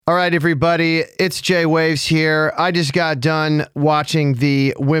All right, everybody, it's Jay Waves here. I just got done watching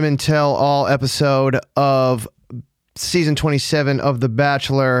the Women Tell All episode of season 27 of The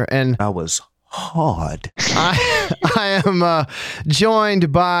Bachelor, and I was hard. I am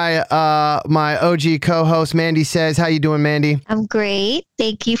joined by my OG co-host, Mandy Says. How you doing, Mandy? I'm great.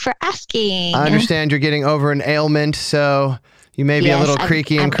 Thank you for asking. I understand you're getting over an ailment, so you may be a little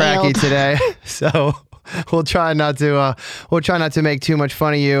creaky and cracky ailed today. So we'll try not to make too much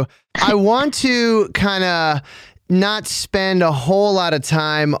fun of you. I want to kind of not spend a whole lot of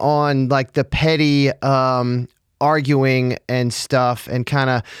time on like the petty arguing and stuff, and kind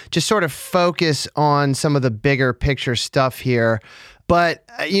of just sort of focus on some of the bigger picture stuff here. But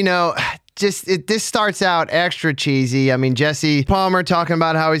this starts out extra cheesy. I mean, Jesse Palmer talking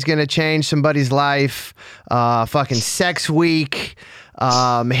about how he's going to change somebody's life. Fucking sex week.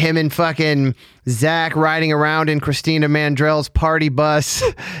 Him and fucking Zach riding around in Christina Mandrell's party bus,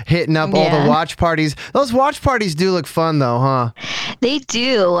 hitting up all the watch parties. Those watch parties do look fun though, huh? They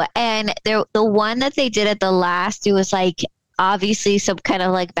do. And the one that they did at the last, it was like obviously some kind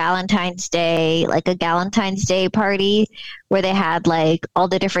of like Valentine's Day, like a Galentine's Day party where they had like all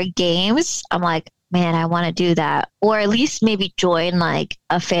the different games. I'm like, man, I want to do that. Or at least maybe join like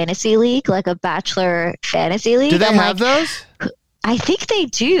a fantasy league, like a Bachelor fantasy league. Do they have those? I think they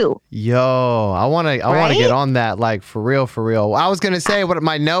do. Yo, I want to get on that, like for real. I was gonna say what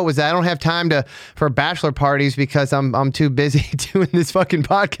my note was that I don't have time for bachelor parties because I'm too busy doing this fucking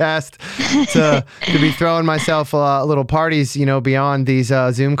podcast to be throwing myself little parties, beyond these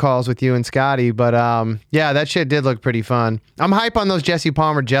Zoom calls with you and Scotty. But yeah, that shit did look pretty fun. I'm hype on those Jesse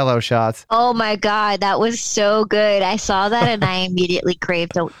Palmer Jello shots. Oh my God, that was so good. I saw that and I immediately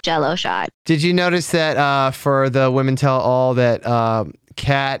craved a Jello shot. Did you notice that for the Women Tell All that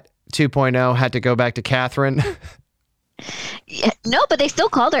Kat 2.0 had to go back to Catherine? Yeah, no, but they still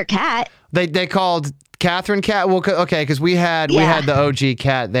called her Kat. They called Catherine Kat. Well, okay, because we had the OG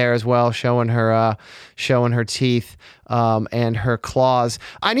Kat there as well, showing her teeth and her claws.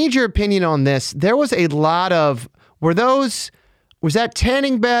 I need your opinion on this. There was a lot of was that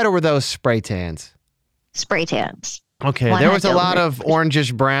tanning bed or were those spray tans? Spray tans. Okay, there was a lot of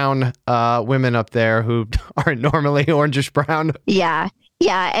orangish brown women up there who aren't normally orangish brown. Yeah,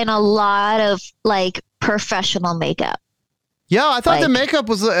 and a lot of like professional makeup. Yeah, I thought the makeup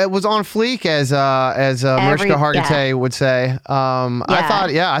was on fleek, as Mariska Hargitay would say.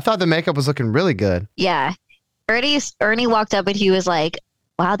 I thought the makeup was looking really good. Yeah, Ernie walked up and he was like,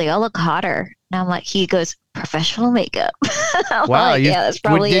 "Wow, they all look hotter." And I'm like, he goes, "Professional makeup." Wow, like, yeah, that's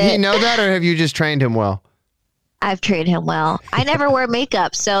probably did he know that, or have you just trained him well? I've trained him well. I never wear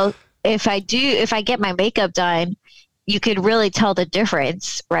makeup, so if I get my makeup done, you could really tell the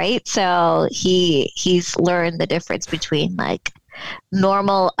difference, right? So he's learned the difference between like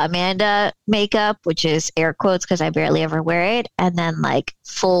normal Amanda makeup, which is air quotes because I barely ever wear it, and then like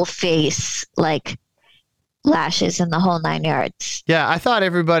full face like lashes and the whole 9 yards. Yeah, I thought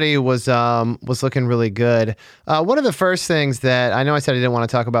everybody was looking really good. One of the first things that I know I said I didn't want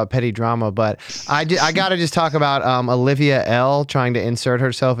to talk about petty drama, but I got to just talk about Olivia L trying to insert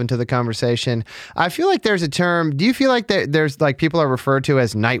herself into the conversation. I feel like there's a term. Do you feel like there's like people are referred to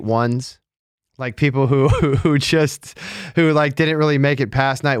as night ones? Like people who like didn't really make it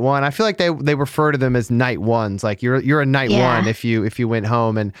past night one. I feel like they refer to them as night ones. Like you're a night one if you went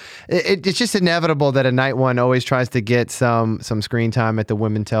home, and it's just inevitable that a night one always tries to get some screen time at the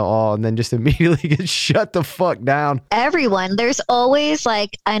Women Tell All, and then just immediately gets shut the fuck down. Everyone, there's always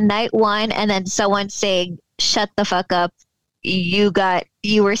like a night one, and then someone saying, "Shut the fuck up. You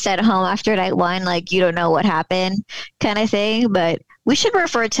were sent home after night one. Like you don't know what happened," kind of thing. But we should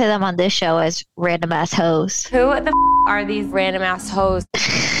refer to them on this show as random ass hoes. Who the are these random ass hoes?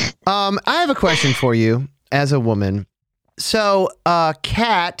 I have a question for you as a woman. So,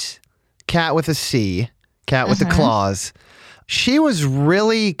 Kat with a C, Kat with the claws. She was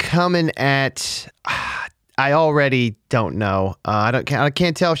really coming at. I already don't know. I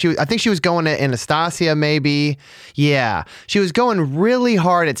can't tell if I think she was going to Anastasia maybe. Yeah, she was going really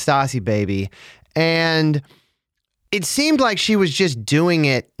hard at Stassi baby, and it seemed like she was just doing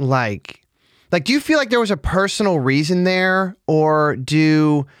it like, do you feel like there was a personal reason there, or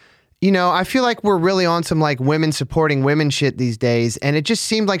I feel like we're really on some like women supporting women shit these days, and it just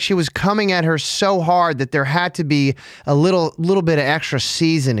seemed like she was coming at her so hard that there had to be a little bit of extra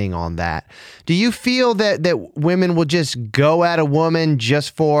seasoning on that. Do you feel that women will just go at a woman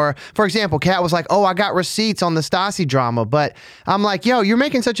just for example, Kat was like, "Oh, I got receipts on the Stassi drama," but I'm like, "Yo, you're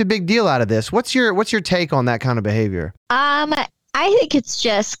making such a big deal out of this." What's your take on that kind of behavior? I think it's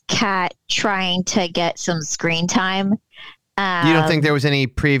just Kat trying to get some screen time. You don't think there was any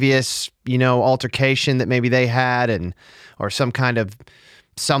previous, altercation that maybe they had or some kind of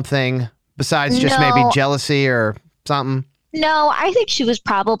something besides just maybe jealousy or something? No, I think she was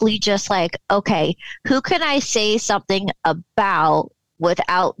probably just like, okay, who can I say something about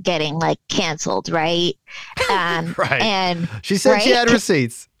without getting like canceled, right? Right. And she said she had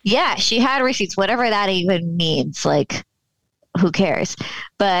receipts. Yeah, she had receipts, whatever that even means. Like, who cares?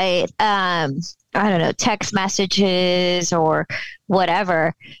 But I don't know, text messages or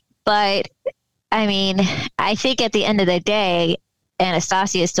whatever. But I mean, I think at the end of the day,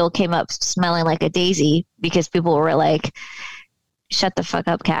 Anastasia still came up smelling like a daisy because people were like, shut the fuck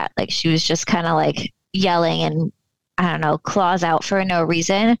up, Kat. Like, she was just kind of like yelling and, I don't know, claws out for no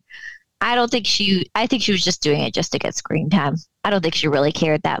reason. I think she was just doing it just to get screen time. I don't think she really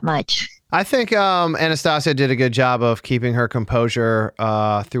cared that much. I think Anastasia did a good job of keeping her composure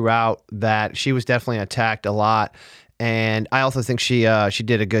throughout that. She was definitely attacked a lot. And I also think she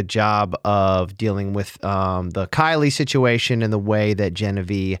did a good job of dealing with the Kylie situation and the way that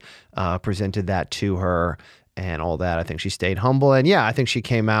Genevieve presented that to her and all that. I think she stayed humble. And yeah, I think she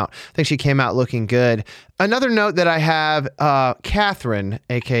came out looking good. Another note that I have, Catherine,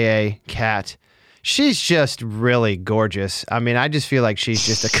 a.k.a. Kat, she's just really gorgeous. I mean, I just feel like she's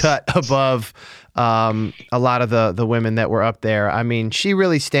just a cut above a lot of the women that were up there. I mean, she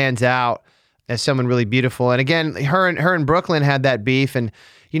really stands out as someone really beautiful. And again, her and Brooklyn had that beef. And,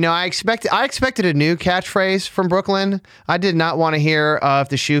 I expected a new catchphrase from Brooklyn. I did not want to hear if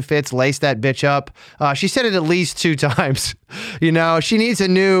the shoe fits, lace that bitch up. She said it at least 2 times. She needs a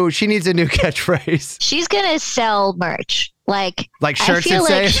new catchphrase. She's going to sell merch. Like shirts that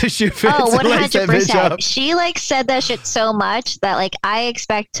say if the shoe fits, lace that bitch up. She said that shit so much that I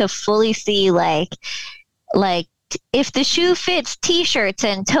expect to fully see like if the shoe fits t-shirts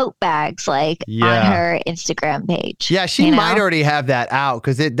and tote bags on her Instagram page. Yeah, she might already have that out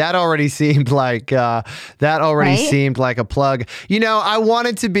because that already seemed like seemed like a plug. I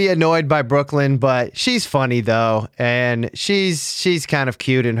wanted to be annoyed by Brooklyn, but she's funny though, and she's kind of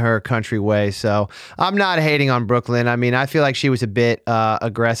cute in her country way. So I'm not hating on Brooklyn. I mean, I feel like she was a bit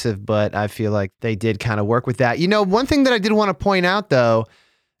aggressive, but I feel like they did kind of work with that. One thing that I did want to point out though,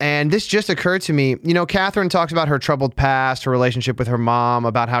 and this just occurred to me, Catherine talks about her troubled past, her relationship with her mom,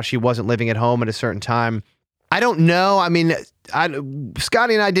 about how she wasn't living at home at a certain time. I don't know. I mean,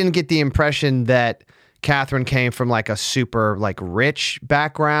 Scotty and I didn't get the impression that Catherine came from a super rich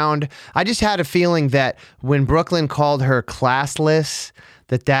background. I just had a feeling that when Brooklyn called her classless,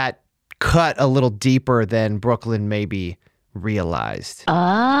 that cut a little deeper than Brooklyn maybe realized.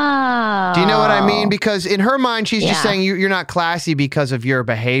 Oh. Do you know what I mean? Because in her mind, she's just saying you're not classy because of your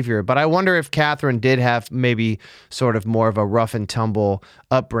behavior. But I wonder if Catherine did have maybe sort of more of a rough and tumble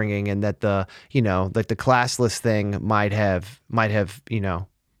upbringing, and that the classless thing might have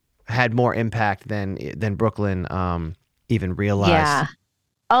had more impact than Brooklyn even realized. Yeah.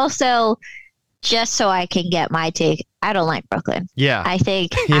 Also, just so I can get my take, I don't like Brooklyn. Yeah. I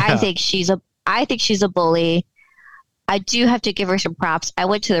think she's a bully. I do have to give her some props. I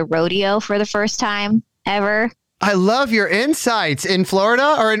went to the rodeo for the first time ever. I love your insights in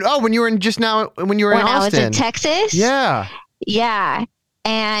Florida when you were in Austin. I was in Texas. Yeah. Yeah.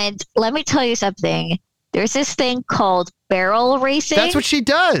 And let me tell you something. There's this thing called barrel racing. That's what she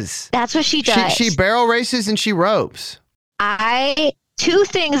does. She barrel races and she ropes. 2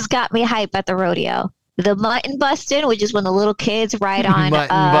 things got me hype at the rodeo. The mutton busting, which is when the little kids ride on mutton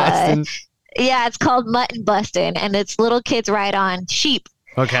busting. Yeah, it's called mutton busting, and it's little kids ride on sheep.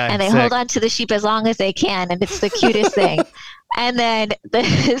 Okay. And they hold on to the sheep as long as they can, and it's the cutest thing. And then the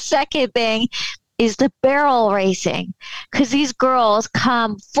second thing is the barrel racing, because these girls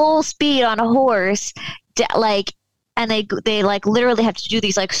come full speed on a horse, and they literally have to do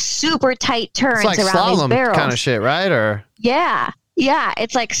these super tight turns around these barrels. Kind of shit, right? Or yeah,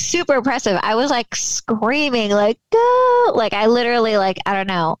 it's super impressive. I was screaming go! I literally I don't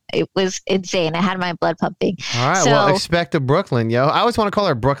know. It was insane. I had my blood pumping. All right, well, expect a Brooklyn, yo. I always want to call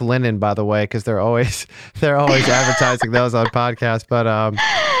her Brooklinen, by the way, because they're always advertising those on podcasts. But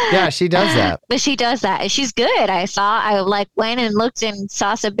yeah, she does that. But she does that, and she's good. I went and looked and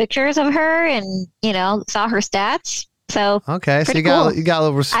saw some pictures of her, and saw her stats. So okay, so you got a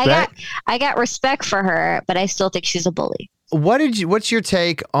little respect. I got respect for her, but I still think she's a bully. What's your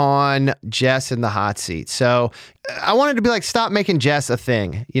take on Jess in the hot seat? So I wanted to be stop making Jess a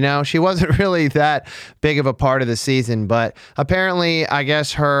thing. She wasn't really that big of a part of the season, but apparently I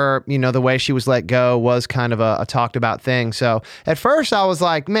guess her, the way she was let go was kind of a talked about thing. So at first I was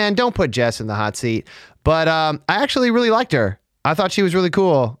like, man, don't put Jess in the hot seat. But I actually really liked her. I thought she was really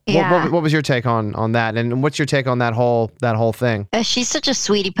cool. Yeah. What was your take on that? And what's your take on that whole thing? She's such a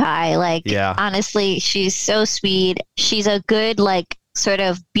sweetie pie. Like, Yeah. honestly, she's so sweet. She's a good, like, sort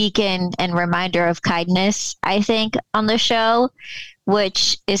of beacon and reminder of kindness, I think, on the show,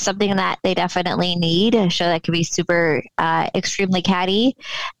 which is something that they definitely need. A show that can be super, extremely catty.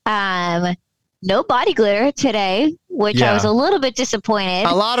 No body glitter today, which I was a little bit disappointed.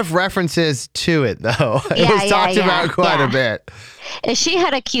 A lot of references to it, though. It was talked about quite a bit. And she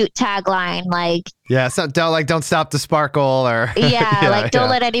had a cute tagline, like, don't stop the sparkle, or don't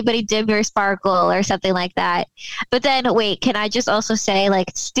let anybody dim your sparkle, or something like that. But then, wait, can I just also say, like,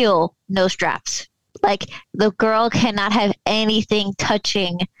 still no straps. Like, the girl cannot have anything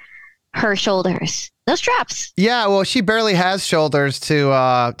touching her shoulders. No straps. Yeah, well, she barely has shoulders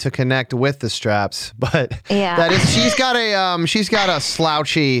to connect with the straps, but that is she's got a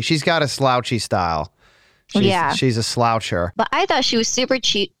slouchy style. She's a sloucher. But I thought she was super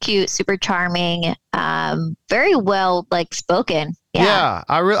cute, super charming, very well like spoken. Yeah,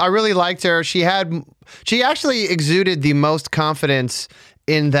 I really liked her. She actually exuded the most confidence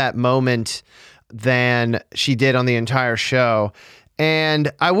in that moment than she did on the entire show.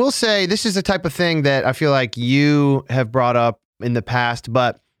 And I will say, this is the type of thing that I feel like you have brought up in the past,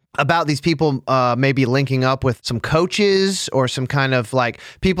 but about these people maybe linking up with some coaches or some kind of like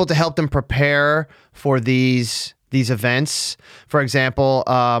people to help them prepare for these events. For example,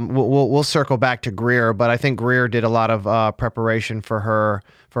 we'll circle back to Greer, but I think Greer did a lot of preparation for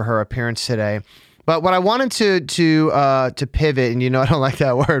her appearance today. But what I wanted to pivot, and I don't like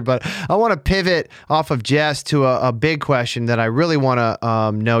that word, but I want to pivot off of Jess to a big question that I really want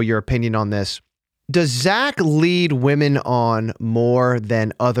to know your opinion on this. Does Zach lead women on more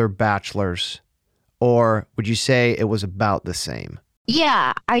than other bachelors, or would you say it was about the same?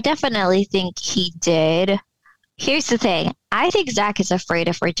 Yeah, I definitely think he did. Here's the thing. I think Zach is afraid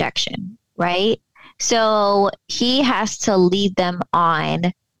of rejection, right? So he has to lead them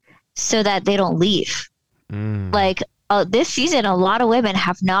on so that they don't leave. Like this season, a lot of women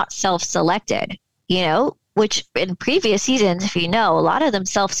have not self-selected, which in previous seasons, if a lot of them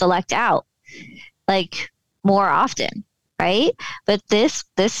self-select out like more often, right? But this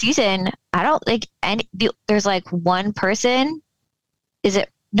season, I don't think there's like one person. Is it?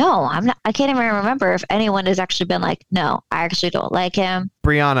 No, I'm not. I can't even remember if anyone has actually been like, no, I actually don't like him.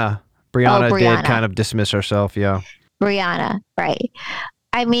 Brianna did kind of dismiss herself. Yeah. Brianna, right.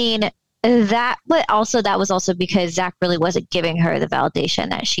 I mean, that was also because Zach really wasn't giving her the validation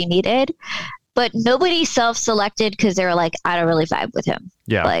that she needed. But nobody self-selected because they were like, I don't really vibe with him.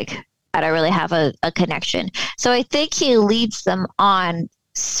 Yeah. Like, I don't really have a connection. So I think he leads them on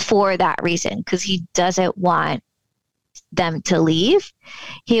for that reason, because he doesn't want them to leave.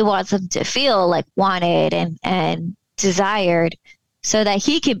 He wants them to feel like wanted and desired so that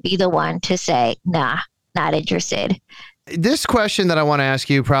he could be the one to say, nah, not interested. This question that I want to ask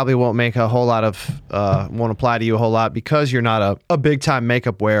you probably won't make a whole lot of, won't apply to you a whole lot because you're not a big time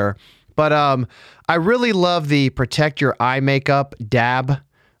makeup wearer. But I really love the protect your eye makeup dab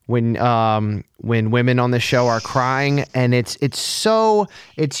when women on the show are crying, and it's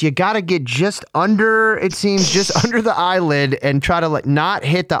you got to get just under, it seems, just under the eyelid and try to like not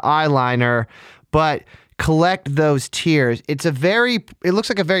hit the eyeliner, but collect those tears. It looks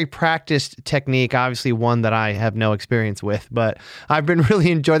like a very practiced technique, obviously one that I have no experience with, but I've been really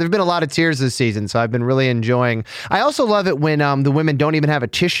enjoying. There've been a lot of tears this season, so I've been really enjoying. I also love it when the women don't even have a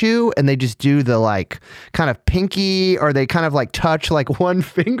tissue and they just do the like kind of pinky, or they kind of like touch like one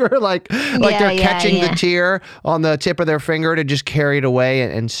finger, like they're catching the tear on the tip of their finger to just carry it away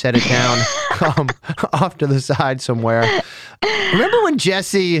and set it down off to the side somewhere. Remember when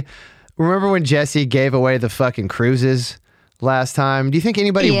Jesse gave away the fucking cruises last time? Do you think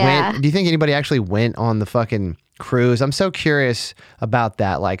anybody went? Do you think anybody actually went on the fucking cruise? I'm so curious about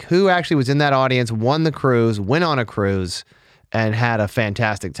that. Like, who actually was in that audience, won the cruise, went on a cruise, and had a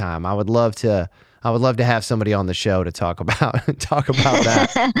fantastic time? I would love to have somebody on the show to talk about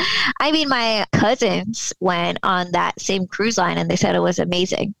that. I mean, my cousins went on that same cruise line and they said it was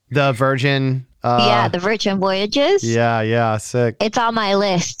amazing. The Virgin. The Virgin Voyages. Yeah, sick. It's on my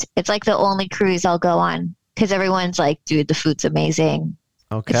list. It's like the only cruise I'll go on because everyone's like, dude, the food's amazing.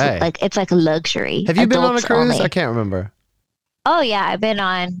 Okay. It's like a luxury. Have you been on a cruise? Only. I can't remember. Oh yeah, I've been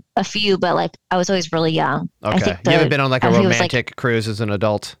on a few, but like I was always really young. Okay. You haven't been on like a romantic cruise as an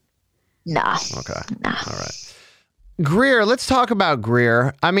adult? No. Okay. No. All right. Greer, let's talk about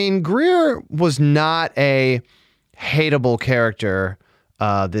Greer. I mean, Greer was not a hateable character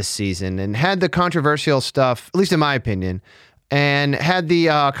this season, and had the controversial stuff, at least in my opinion, and had the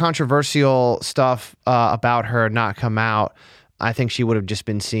controversial stuff about her not come out. I think she would have just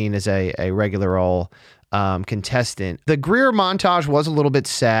been seen as a regular old contestant. The Greer montage was a little bit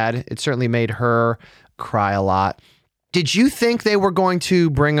sad. It certainly made her cry a lot. Did you think they were going to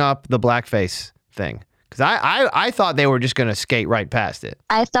bring up the blackface thing? Because I thought they were just going to skate right past it.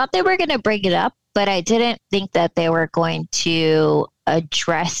 I thought they were going to bring it up, but I didn't think that they were going to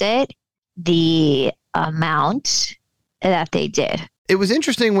address it the amount that they did. It was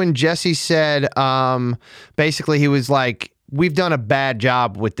interesting when Jesse said, basically he was like, we've done a bad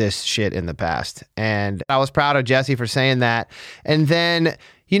job with this shit in the past. And I was proud of Jesse for saying that. And then,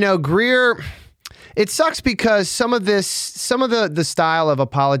 Greer, it sucks because some of the style of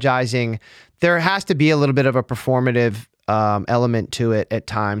apologizing, there has to be a little bit of a performative element to it at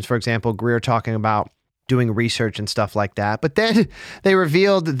times. For example, Greer talking about doing research and stuff like that. But then they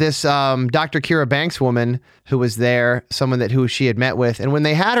revealed this Dr. Kira Banks woman who was there, someone who she had met with. And when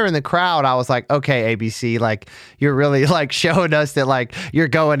they had her in the crowd, I was like, okay, ABC, like you're really like showing us that like you're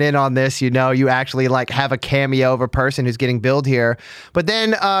going in on this, you actually like have a cameo of a person who's getting billed here. But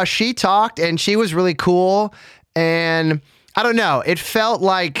then she talked and she was really cool. And I don't know,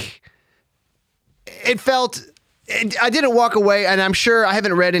 I didn't walk away, and I'm sure I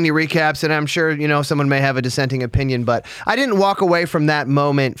haven't read any recaps, and I'm sure, someone may have a dissenting opinion, but I didn't walk away from that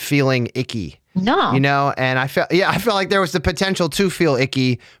moment feeling icky. No. And I felt like there was the potential to feel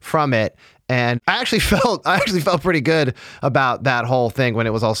icky from it. And I actually felt pretty good about that whole thing when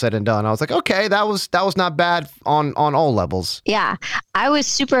it was all said and done. I was like, okay, that was not bad on all levels. Yeah. I was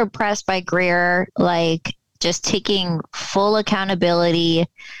super impressed by Greer, like just taking full accountability,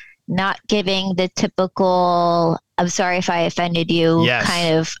 not giving the typical, I'm sorry if I offended you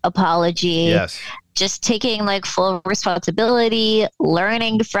kind of apology. Yes. Just taking like full responsibility,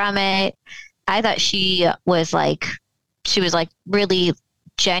 learning from it. I thought she was like really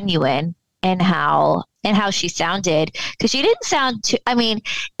genuine in how she sounded, because she didn't sound too,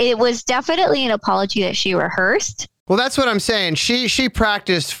 it was definitely an apology that she rehearsed. Well, that's what I'm saying. She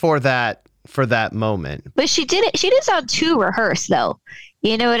practiced for that moment. But she didn't sound too rehearsed though.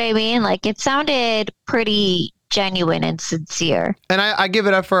 You know what I mean? Like it sounded pretty genuine and sincere. And I give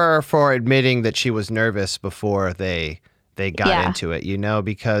it up for her for admitting that she was nervous before they got into it,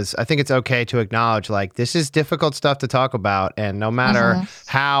 because I think it's okay to acknowledge like this is difficult stuff to talk about, and no matter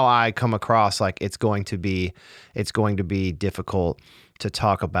how I come across, like it's going to be difficult to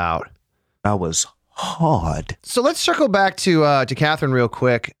talk about. I was hard. So let's circle back to Catherine real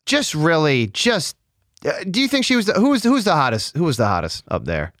quick. Do you think she was who was the hottest? Who was the hottest up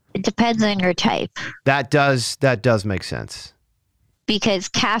there? It depends on your type. That does make sense. Because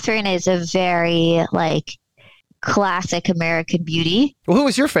Catherine is a very like classic American beauty. Well, who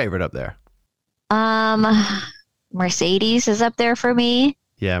was your favorite up there? Mercedes is up there for me.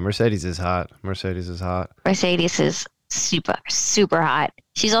 Yeah, Mercedes is hot. Mercedes is super, super hot.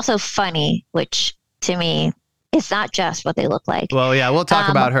 She's also funny, which to me, it's not just what they look like. Well, yeah, we'll talk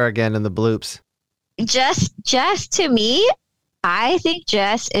about her again in the bloops. Jess to me, I think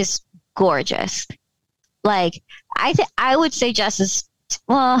Jess is gorgeous. Like I would say Jess is,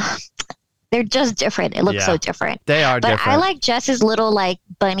 well, they're just different. It looks so different. They are different. But I like Jess's little like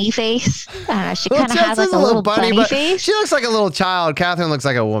bunny face. I don't know. She kind of has like a little bunny face. She looks like a little child. Catherine looks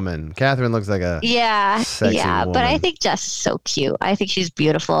like a woman. Catherine looks like a sexy woman. But I think Jess is so cute. I think she's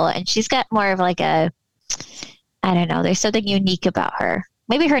beautiful, and she's got more of like I don't know. There's something unique about her.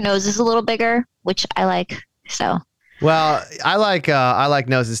 Maybe her nose is a little bigger, which I like. So. Well, I like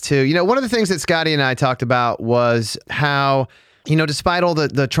noses too. One of the things that Scotty and I talked about was how, despite all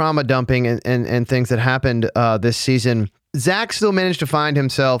the trauma dumping and things that happened this season, Zach still managed to find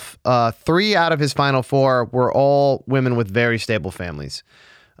himself 3 out of his final 4 were all women with very stable families.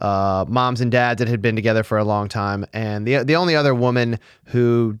 Moms and dads that had been together for a long time. And the only other woman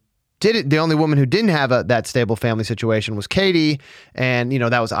who the only woman who didn't have that stable family situation was Katie. And,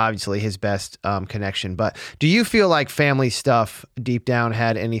 that was obviously his best connection. But do you feel like family stuff deep down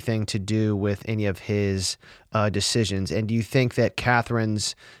had anything to do with any of his decisions? And do you think that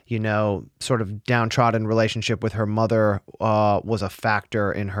Catherine's, sort of downtrodden relationship with her mother was a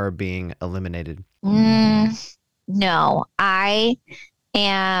factor in her being eliminated? No, I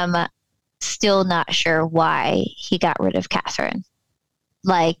am still not sure why he got rid of Catherine.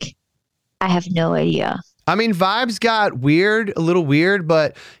 Like, I have no idea. I mean, vibes got a little weird,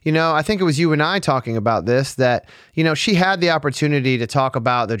 but, I think it was you and I talking about this, that, she had the opportunity to talk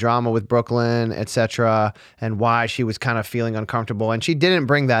about the drama with Brooklyn, etc., and why she was kind of feeling uncomfortable. And she didn't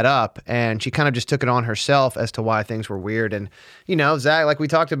bring that up, and she kind of just took it on herself as to why things were weird. And, Zach, like we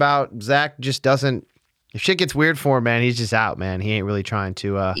talked about, Zach just doesn't, if shit gets weird for him, man, he's just out, man. He ain't really trying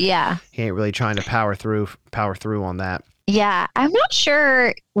to, he ain't really trying to power through on that. Yeah, I'm not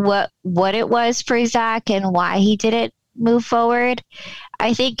sure what it was for Zach and why he didn't move forward.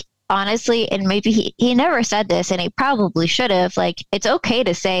 I think honestly, and maybe he never said this and he probably should have, like, it's okay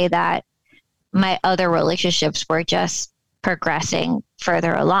to say that my other relationships were just progressing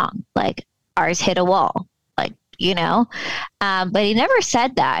further along. Like ours hit a wall. Like, but he never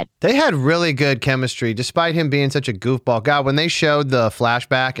said that. They had really good chemistry, despite him being such a goofball. God, when they showed the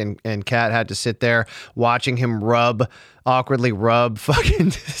flashback and Kat had to sit there watching him awkwardly rub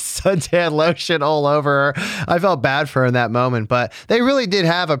fucking suntan lotion all over her, I felt bad for her in that moment. But they really did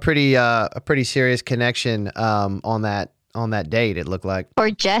have a pretty serious connection on that date, it looked like. Or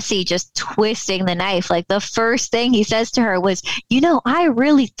Jesse just twisting the knife. Like the first thing he says to her was, I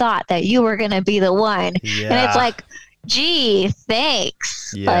really thought that you were going to be the one. Yeah. And it's like, gee,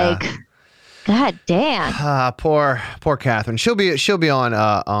 thanks. Yeah. Like, God damn. Poor Catherine. She'll be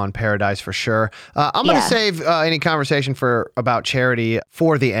on Paradise for sure. I'm going to save any conversation about Charity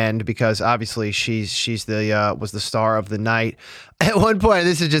for the end, because obviously she's was the star of the night. At one point,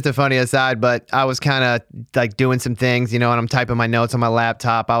 this is just a funny aside, but I was kind of like doing some things, and I'm typing my notes on my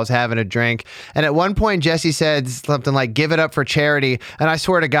laptop. I was having a drink. And at one point, Jesse said something like, "Give it up for Charity." And I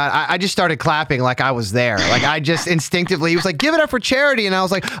swear to God, I just started clapping like I was there. Like I just instinctively, he was like, "Give it up for Charity." And I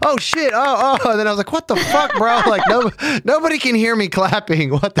was like, "Oh shit. Oh." And then I was like, "What the fuck, bro?" Like nobody can hear me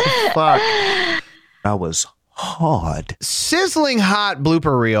clapping. What the fuck? I was hard. Sizzling hot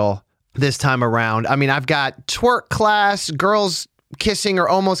blooper reel this time around. I mean, I've got twerk class, girls kissing or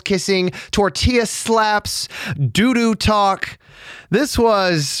almost kissing, tortilla slaps, doo-doo talk. This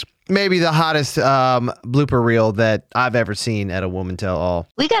was maybe the hottest blooper reel that I've ever seen at a Woman Tell All.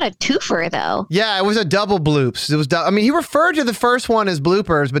 We got a twofer though. Yeah, it was a double bloops. It was. He referred to the first one as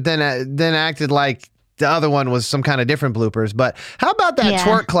bloopers, but then acted like the other one was some kind of different bloopers. But how about that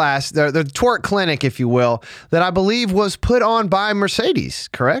twerk class, the twerk clinic, if you will, that I believe was put on by Mercedes,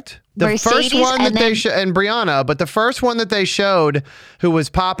 correct? The Mercedes, first one that and Brianna, but the first one that they showed, who was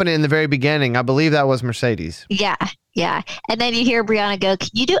popping it in the very beginning, I believe that was Mercedes. Yeah. And then you hear Brianna go,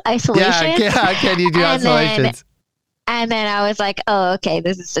 "Can you do isolations?" Yeah, can you do isolations? And then I was like, "Oh, okay,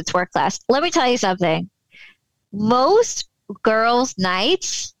 this is the twerk class." Let me tell you something. Most girls'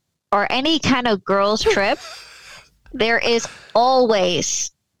 nights or any kind of girls' trip, there is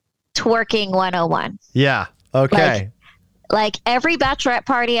always twerking 101. Yeah. Okay. Like every bachelorette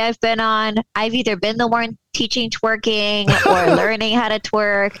party I've been on, I've either been the one teaching twerking or learning how to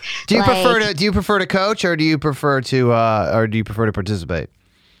twerk. Do you prefer to coach, or do you prefer to participate?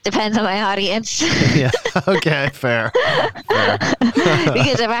 Depends on my audience. Yeah. Okay. Fair.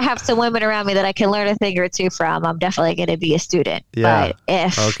 Because if I have some women around me that I can learn a thing or two from, I'm definitely going to be a student. Yeah.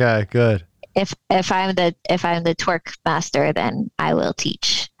 But okay, good. If I'm the twerk master, then I will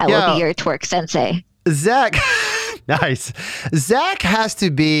teach. I will be your twerk sensei. Zach. Nice. Zach has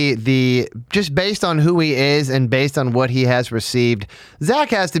to be just based on who he is and based on what he has received, Zach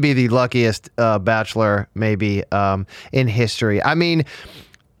has to be the luckiest bachelor maybe in history. I mean,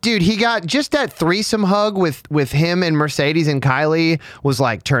 dude, he got just that threesome hug with him and Mercedes and Kylie was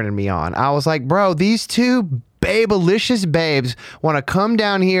like turning me on. I was like, bro, these two babelicious babes want to come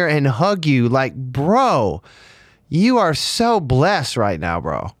down here and hug you. Like, bro, you are so blessed right now,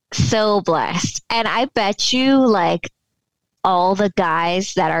 bro. So blessed. And I bet you like all the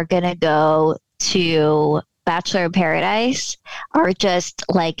guys that are going to go to Bachelor in Paradise are just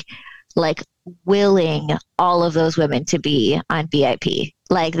like willing all of those women to be on VIP.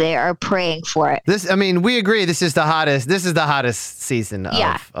 Like they are praying for it. We agree. This is the hottest season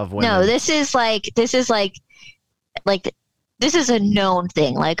of women. No, this is a known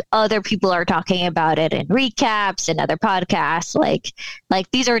thing. Like other people are talking about it in recaps and other podcasts. Like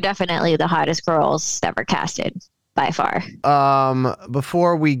these are definitely the hottest girls ever casted by far.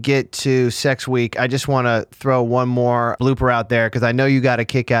 Before we get to Sex Week, I just want to throw one more blooper out there because I know you got a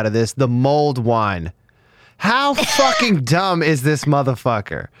kick out of this. The mulled wine. How fucking dumb is this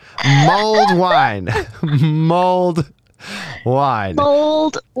motherfucker? Mulled wine. Mulled wine.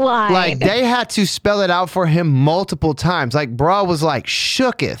 Mulled wine. Like they had to spell it out for him multiple times. Like bra was like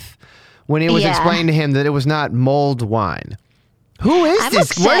shooketh when it was explained to him that it was not mulled wine. Who is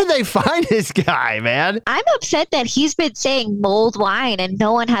this? Upset. Where did they find this guy, man? I'm upset that he's been saying mulled wine and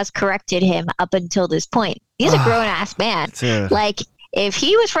no one has corrected him up until this point. He's a grown ass man. Dude. Like if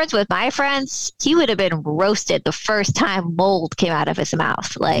he was friends with my friends, he would have been roasted the first time mold came out of his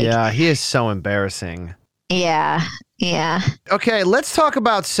mouth. Like, yeah, he is so embarrassing. Yeah. Okay, let's talk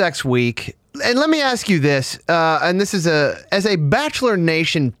about Sex Week. And let me ask you this, and this is as a Bachelor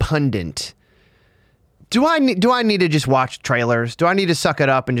Nation pundit, do I need to just watch trailers? Do I need to suck it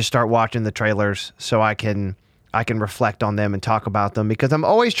up and just start watching the trailers so I can I can reflect on them and talk about them because I'm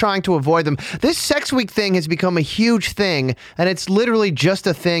always trying to avoid them. This sex week thing has become a huge thing, and it's literally just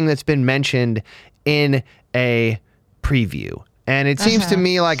a thing that's been mentioned in a preview. And it seems to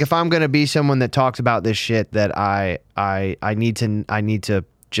me like if I'm going to be someone that talks about this shit, that I need to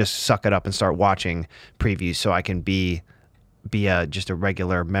just suck it up and start watching previews so I can be just a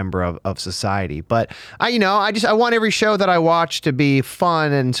regular member of society. But I want every show that I watch to be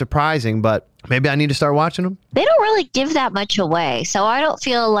fun and surprising, but maybe I need to start watching them. They don't really give that much away, so I don't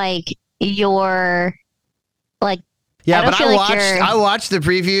feel like you're like. Yeah, but I watched the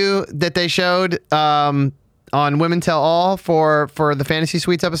preview that they showed on Women Tell All for the Fantasy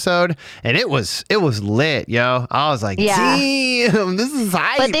Suites episode, and it was lit, yo. I was like, damn, this is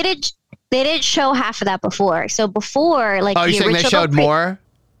hype. But they didn't show half of that before. So before, like, you're saying they showed more?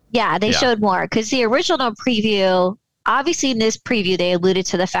 Yeah, they showed more because the original preview, obviously in this preview, they alluded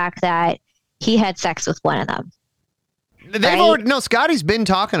to the fact that he had sex with one of them. Scotty's been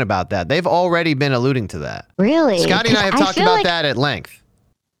talking about that. They've already been alluding to that. Really? Scotty and I have talked about that at length.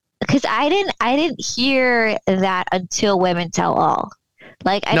 Because I didn't hear that until Women Tell All.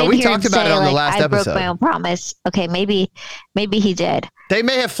 Like we talked about it on the last episode. I broke my own promise. Okay, maybe he did. They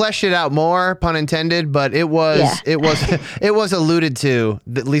may have fleshed it out more, pun intended, but it was alluded to,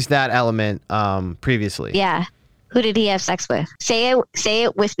 at least that element previously. Yeah. Who did he have sex with? Say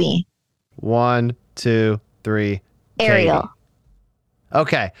it with me. 1, 2, 3. Ariel. Katie.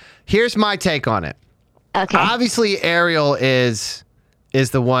 Okay. Here's my take on it. Okay. Obviously, Ariel is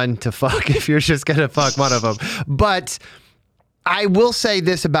the one to fuck if you're just going to fuck one of them. But I will say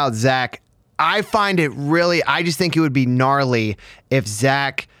this about Zach. I just think it would be gnarly if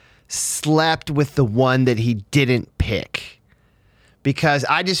Zach slept with the one that he didn't pick. Because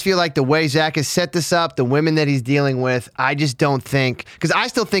I just feel like the way Zach has set this up, the women that he's dealing with, I just don't think, because I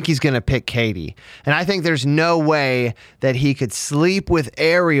still think he's going to pick Katie. And I think there's no way that he could sleep with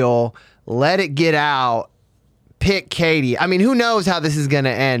Ariel, let it get out, pick Katie. I mean, who knows how this is going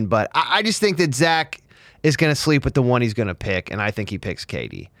to end, but I just think that Zach is going to sleep with the one he's going to pick, and I think he picks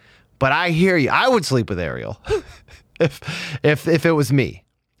Katie. But I hear you. I would sleep with Ariel if it was me.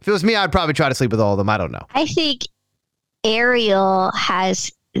 If it was me, I'd probably try to sleep with all of them. I don't know. I think Ariel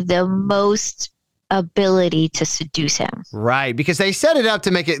has the most ability to seduce him. Right, because they set it up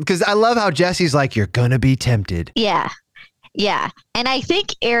to make it, because I love how Jesse's like, you're going to be tempted. Yeah. And I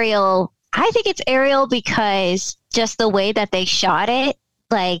think it's Ariel because just the way that they shot it,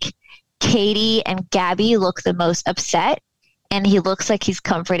 like Katie and Gabby look the most upset, and he looks like he's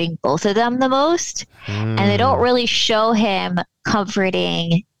comforting both of them the most. And they don't really show him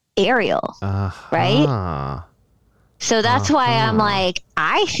comforting Ariel, right? So that's why I'm like,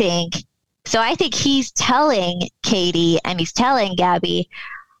 I think he's telling Katie and he's telling Gabby,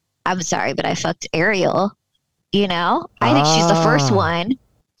 I'm sorry, but I fucked Ariel. You know, I think she's the first one.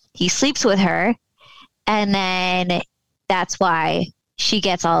 He sleeps with her, and then that's why she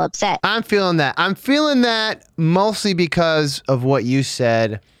gets all upset. I'm feeling that. I'm feeling that mostly because of what you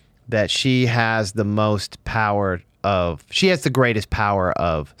said, that she has the most power she has the greatest power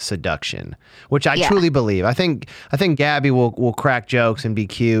of seduction, which I truly believe. I think Gabby will crack jokes and be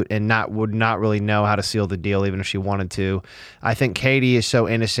cute and would not really know how to seal the deal even if she wanted to. I think Katie is so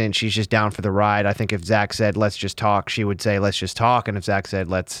innocent, she's just down for the ride. I think if Zach said, let's just talk, she would say, let's just talk. And if Zach said,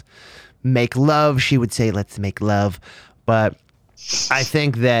 let's make love, she would say, let's make love. But I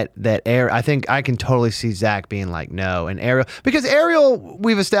think I think I can totally see Zach being like, no. And Ariel, because Ariel,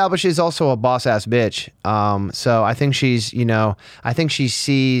 we've established, is also a boss ass bitch. So I think she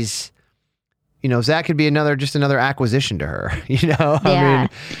sees, Zach could be another acquisition to her, Yeah. I mean,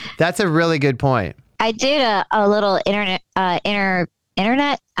 that's a really good point. I did a little internet,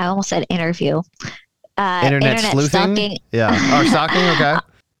 I almost said interview. Internet sleuthing? Stalking. Yeah. Or stalking, okay.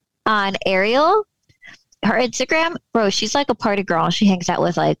 On Ariel. Her Instagram, bro, she's like a party girl. She hangs out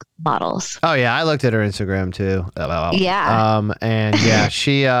with like models. Oh yeah, I looked at her Instagram too. Yeah. And yeah,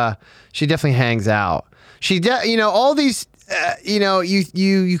 she definitely hangs out. All these,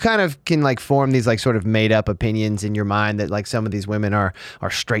 you kind of can like form these like sort of made up opinions in your mind that like some of these women are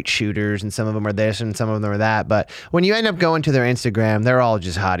straight shooters and some of them are this and some of them are that. But when you end up going to their Instagram, they're all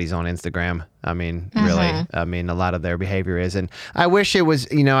just hotties on Instagram. I mean, really, a lot of their behavior is, and I wish it was,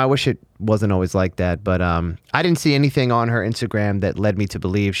 I wish it wasn't always like that, but I didn't see anything on her Instagram that led me to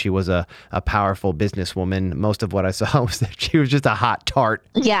believe she was a powerful businesswoman. Most of what I saw was that she was just a hot tart.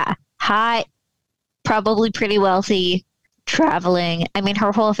 Yeah, hot, probably pretty wealthy, traveling. I mean,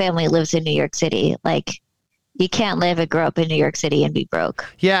 her whole family lives in New York City. Like, You can't live and grow up in New York City and be broke.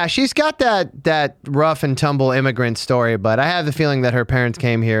 Yeah, she's got that rough and tumble immigrant story, but I have the feeling that her parents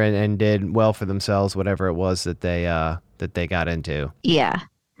came here and did well for themselves, whatever it was that they got into. Yeah,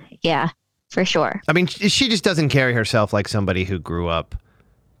 for sure. I mean, she just doesn't carry herself like somebody who grew up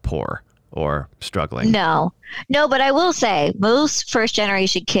poor or struggling. No, but I will say most first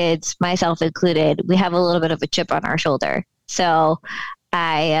generation kids, myself included, we have a little bit of a chip on our shoulder. So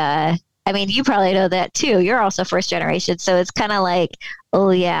I mean, you probably know that too. You're also first generation. So it's kind of like, oh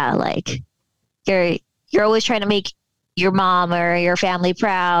yeah, like you're always trying to make your mom or your family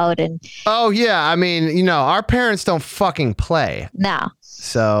proud. And oh yeah, I mean, our parents don't fucking play. no.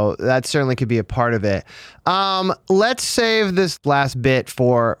 So that certainly could be a part of it. Let's save this last bit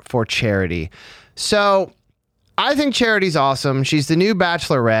for Charity. So I think Charity's awesome. She's the new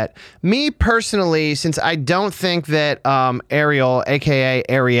Bachelorette. Me personally, since I don't think that Ariel, aka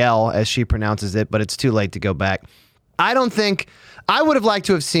Ariel, as she pronounces it, but it's too late to go back. I would have liked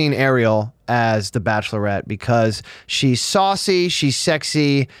to have seen Ariel as the Bachelorette because she's saucy, she's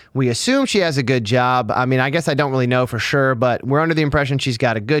sexy. We assume she has a good job. I mean, I guess I don't really know for sure, but we're under the impression she's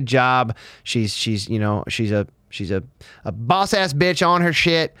got a good job. She's a boss ass bitch on her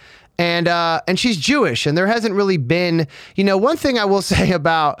shit. And she's Jewish, and there hasn't really been, one thing I will say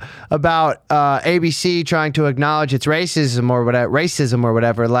about ABC trying to acknowledge its racism or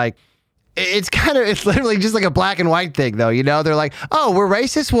whatever, like it's literally just like a black and white thing though, they're like, oh, we're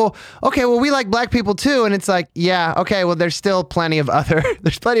racist. Well, okay, well, we like black people too. And it's like, yeah, okay, well, there's still plenty of other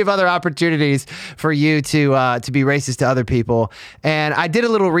opportunities for you to be racist to other people. And I did a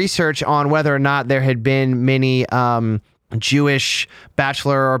little research on whether or not there had been many, Jewish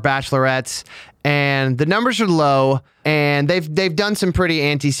bachelor or bachelorettes, and the numbers are low, and they've done some pretty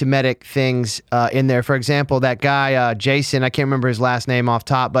anti-Semitic things in there. For example, that guy Jason, I can't remember his last name off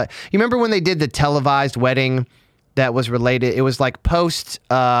top, but you remember when they did the televised wedding that was related? It was like post,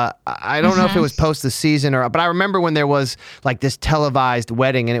 I don't know if it was post the season but I remember when there was like this televised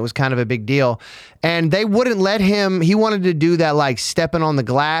wedding and it was kind of a big deal, and they wouldn't let him. He wanted to do that like stepping on the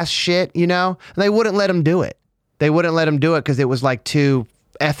glass shit, and they wouldn't let him do it. They wouldn't let him do it because it was like too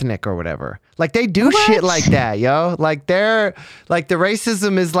ethnic or whatever. Like they do shit like that, yo. Like they're like the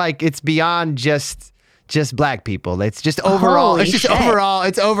racism is like it's beyond just black people. It's just overall. Holy it's just shit. overall.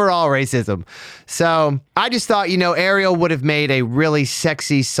 It's overall racism. So I just thought Ariel would have made a really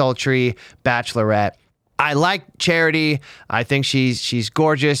sexy, sultry bachelorette. I like Charity. I think she's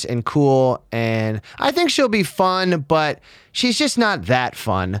gorgeous and cool, and I think she'll be fun, but she's just not that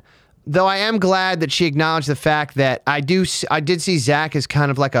fun. Though I am glad that she acknowledged the fact that I did see Zach as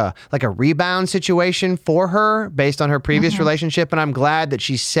kind of like a rebound situation for her based on her previous relationship, and I'm glad that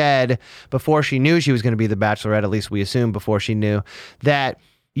she said before she knew she was going to be the Bachelorette, at least we assume before she knew, that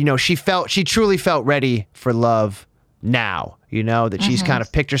she truly felt ready for love now. That she's kind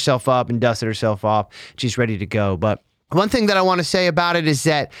of picked herself up and dusted herself off. She's ready to go, but. One thing that I want to say about it is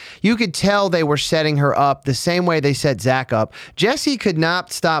that you could tell they were setting her up the same way they set Zach up. Jesse could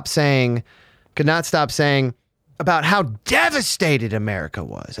not stop saying about how devastated America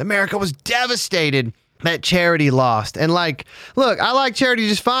was. America was devastated that Charity lost. And like, look, I like Charity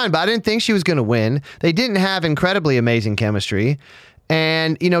just fine, but I didn't think she was going to win. They didn't have incredibly amazing chemistry.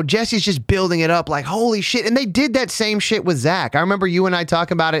 And, Jesse's just building it up like, holy shit. And they did that same shit with Zach. I remember you and I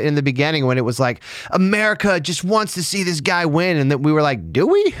talking about it in the beginning when it was like, America just wants to see this guy win. And that we were like, do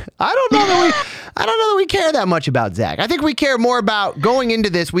we? I don't know that we care that much about Zach. I think we care more about, going into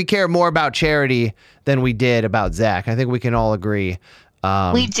this, we care more about Charity than we did about Zach. I think we can all agree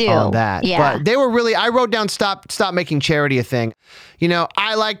we do on that. Yeah. But they were really, I wrote down, stop making Charity a thing.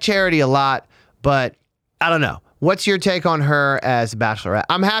 I like Charity a lot, but I don't know. What's your take on her as Bachelorette?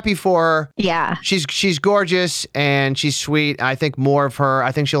 I'm happy for her. Yeah. She's gorgeous and she's sweet. I think more of her.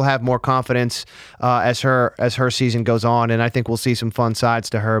 I think she'll have more confidence as her season goes on, and I think we'll see some fun sides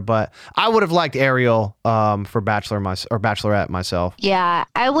to her. But I would have liked Ariel for Bachelorette myself. Yeah,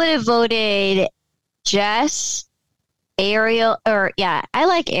 I would have voted Jess, Ariel, I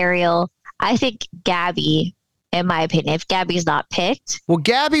like Ariel. I think Gabby. In my opinion, if Gabby's not picked. Well,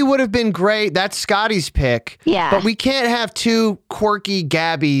 Gabby would have been great. That's Scotty's pick. Yeah. But we can't have two white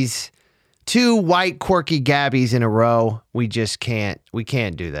quirky Gabbies in a row. We just can't. We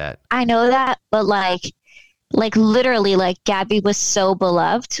can't do that. I know that, but like literally, like Gabby was so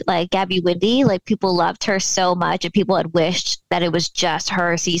beloved. Like Gabby Windy, like people loved her so much, and people had wished that it was just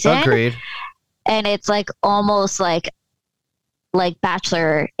her season. Agreed. And it's like almost like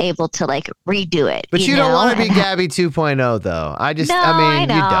Bachelor able to like redo it. But you don't want to be Gabby 2.0 though. I know. You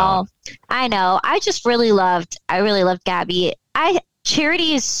don't. I know. I really loved Gabby. I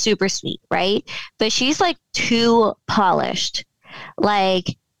Charity is super sweet, right? But she's like too polished. Like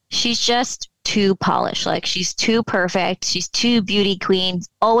she's just too polished. Like she's too perfect. She's too beauty queen.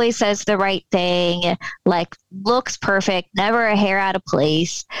 Always says the right thing. Like looks perfect. Never a hair out of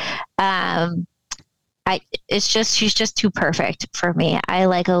place. She's just too perfect for me. I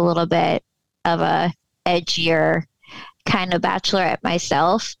like a little bit of a edgier kind of bachelorette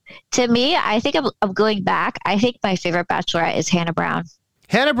myself. To me, I think I'm going back. I think my favorite bachelorette is Hannah Brown.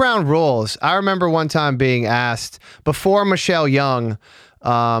 Hannah Brown rules. I remember one time being asked before Michelle Young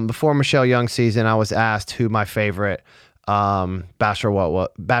season, I was asked who my favorite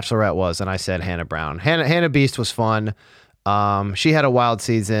bachelorette was, and I said Hannah Brown. Hannah Beast was fun. She had a wild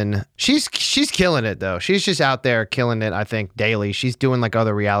season. She's killing it though. She's just out there killing it. I think daily. She's doing like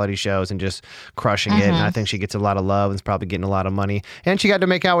other reality shows and just crushing it. And I think she gets a lot of love and is probably getting a lot of money. And she got to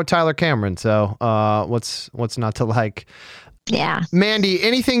make out with Tyler Cameron. So what's not to like? Yeah. Mandy,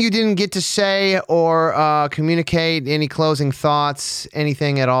 anything you didn't get to say or communicate? Any closing thoughts?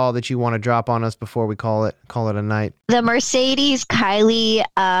 Anything at all that you want to drop on us before we call it a night? The Mercedes Kylie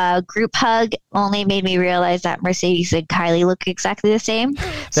group hug only made me realize that Mercedes and Kylie look exactly the same.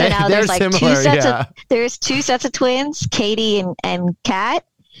 So now there's like similar, there's two sets of twins, Katie and Kat,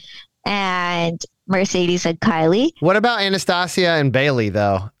 and Mercedes and Kylie. What about Anastasia and Bailey,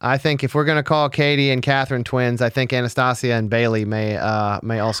 though? I think if we're going to call Katie and Catherine twins, I think Anastasia and Bailey may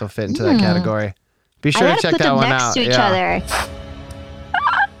also fit into that category. Be sure to check that one out. Next to each other.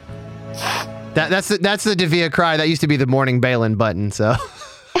 That's the Devia cry. That used to be the morning Balin button. So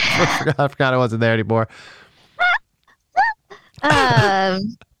I forgot it wasn't there anymore. Let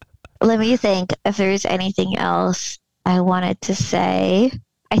me think if there's anything else I wanted to say.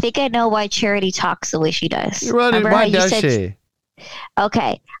 I think I know why Charity talks the way she does. Why does she?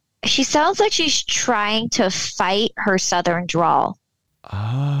 Okay. She sounds like she's trying to fight her Southern drawl.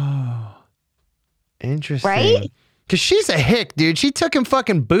 Oh. Interesting. Right? Because she's a hick, dude. She took him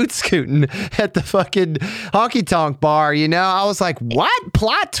fucking boot scooting at the fucking honky tonk bar, you know? I was like, what?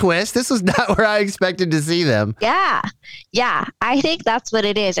 Plot twist? This was not where I expected to see them. Yeah. Yeah. I think that's what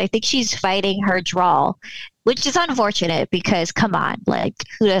it is. I think she's fighting her drawl, which is unfortunate because, come on, like,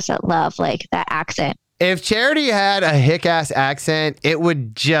 who doesn't love, like, that accent? If Charity had a hick-ass accent, it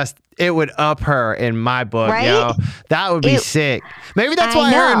would up her in my book, right? Yo. That would be sick. Maybe that's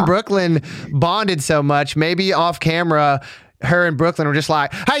why her and Brooklyn bonded so much. Maybe off camera, her and Brooklyn were just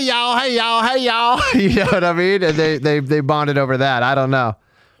like, hey, y'all, hey, y'all, hey, y'all. You know what I mean? And they bonded over that. I don't know.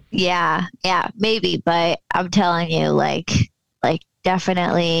 Yeah, maybe. But I'm telling you, like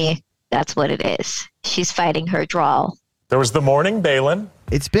definitely that's what it is. She's fighting her drawl. There was the morning Balin.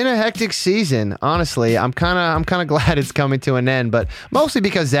 It's been a hectic season, honestly. I'm kind of glad it's coming to an end, but mostly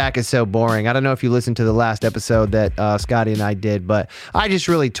because Zach is so boring. I don't know if you listened to the last episode that Scotty and I did, but I just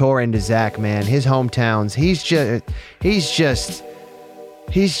really tore into Zach, man. His hometowns. He's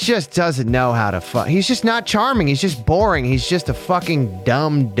just doesn't know how to fuck. He's just not charming. He's just boring. He's just a fucking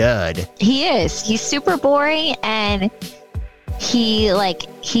dumb dud. He is. He's super boring, and he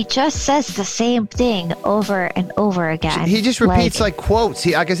just says the same thing over and over again. He just repeats like quotes.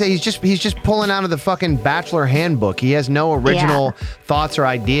 Like I say, he's just pulling out of the fucking Bachelor handbook. He has no original thoughts or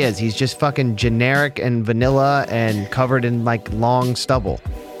ideas. He's just fucking generic and vanilla and covered in like long stubble.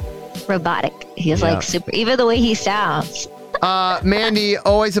 Robotic. He's like super, even the way he sounds. Mandy,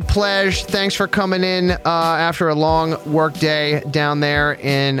 always a pleasure. Thanks for coming in after a long work day down there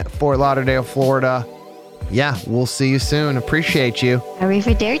in Fort Lauderdale, Florida. Yeah, we'll see you soon. Appreciate you.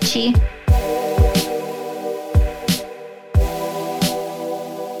 Arrivederci.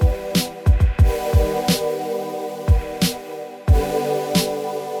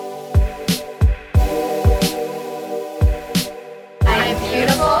 I am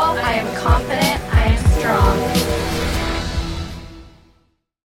beautiful. I am confident.